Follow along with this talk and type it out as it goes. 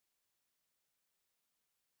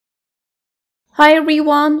Hi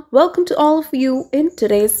everyone, welcome to all of you in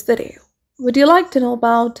today's video. Would you like to know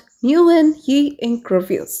about Newinyee Inc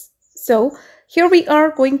Reviews? So here we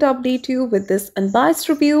are going to update you with this unbiased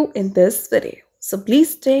review in this video. So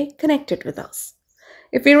please stay connected with us.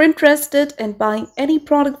 If you're interested in buying any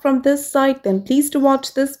product from this site, then please do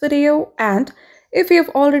watch this video. And if you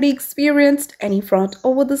have already experienced any fraud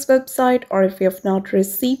over this website, or if you have not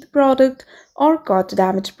received the product or got a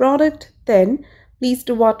damaged product, then please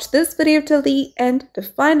do watch this video till the end to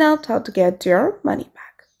find out how to get your money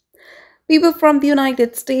back. People from the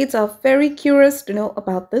United States are very curious to know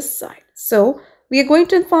about this site. So we are going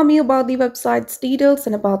to inform you about the website's details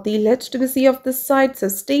and about the legitimacy of this site, so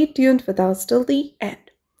stay tuned with us till the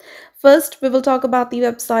end. First, we will talk about the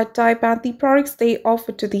website type and the products they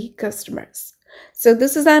offer to the customers. So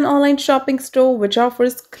this is an online shopping store which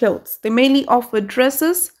offers clothes. They mainly offer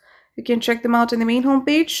dresses. You can check them out in the main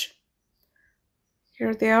homepage.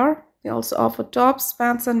 Here they are. They also offer tops,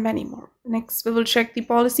 pants, and many more. Next, we will check the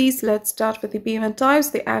policies. Let's start with the payment types.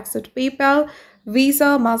 They accept PayPal,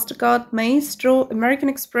 Visa, MasterCard, Maestro, American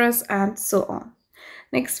Express, and so on.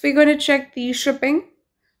 Next, we're going to check the shipping.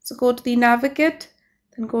 So go to the Navigate,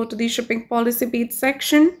 then go to the shipping policy page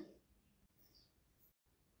section.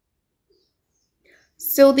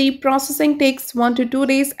 So the processing takes 1 to 2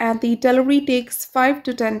 days and the delivery takes 5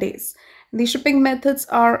 to 10 days. The shipping methods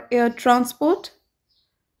are air transport.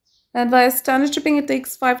 And via standard shipping, it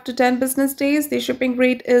takes 5 to 10 business days. The shipping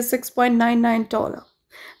rate is $6.99.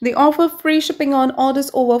 They offer free shipping on orders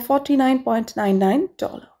over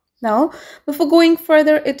 $49.99. Now, before going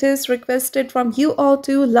further, it is requested from you all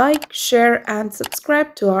to like, share, and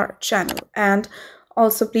subscribe to our channel. And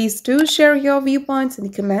also, please do share your viewpoints in the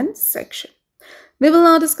comments section. We will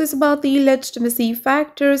now discuss about the legitimacy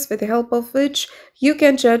factors with the help of which you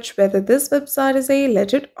can judge whether this website is a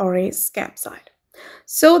legit or a scam site.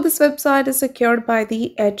 So this website is secured by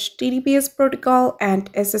the HTTPS protocol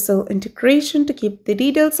and SSL integration to keep the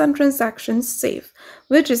details and transactions safe,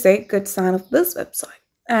 which is a good sign of this website.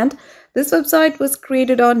 And this website was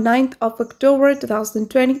created on 9th of October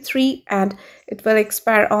 2023 and it will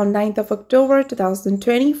expire on 9th of October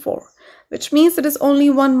 2024, which means it is only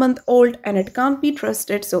 1 month old and it can't be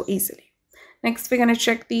trusted so easily. Next, we're going to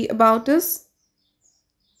check the About Us.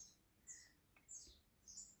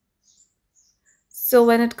 So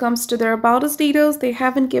when it comes to their About Us details, they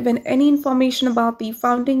haven't given any information about the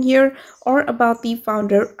founding year or about the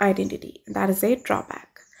founder identity. And that is a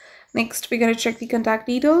drawback. Next, we're going to check the contact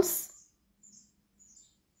details.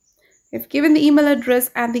 They've given the email address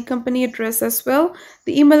and the company address as well.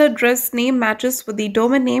 The email address name matches with the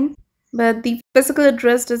domain name, but the physical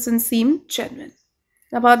address doesn't seem genuine.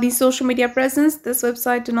 About the social media presence, this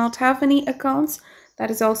website do not have any accounts. That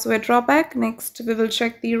is also a drawback. Next, we will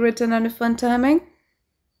check the return and refund timing.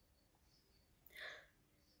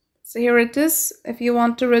 So here it is. If you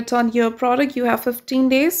want to return your product, you have 15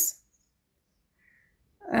 days.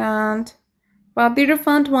 And about the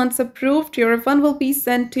refund, once approved, your refund will be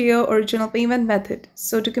sent to your original payment method.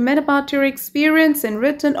 So to comment about your experience in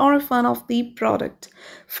return or refund of the product.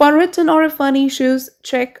 For return or refund issues,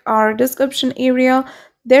 check our description area.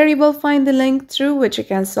 There you will find the link through which you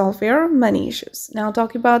can solve your money issues. Now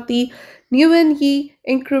talking about the Newinyee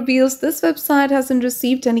Inc Reviews, this website hasn't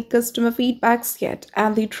received any customer feedbacks yet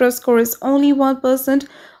and the trust score is only 1%.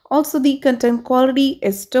 Also, the content quality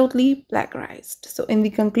is totally plagiarized. So in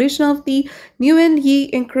the conclusion of the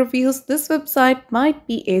Newinyee Inc Reviews, this website might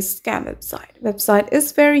be a scam website. Website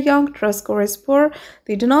is very young, trust score is poor,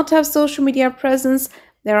 they do not have social media presence,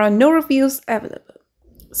 there are no reviews available.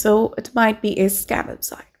 So it might be a scam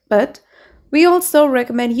website. But we also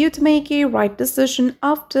recommend you to make a right decision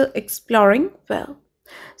after exploring well.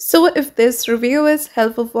 So if this review is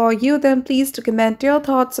helpful for you, then please do comment your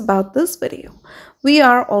thoughts about this video. We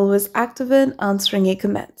are always active in answering your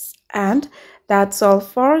comments. And that's all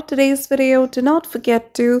for today's video. Do not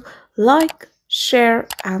forget to like, share,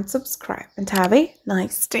 and subscribe. And have a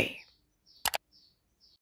nice day.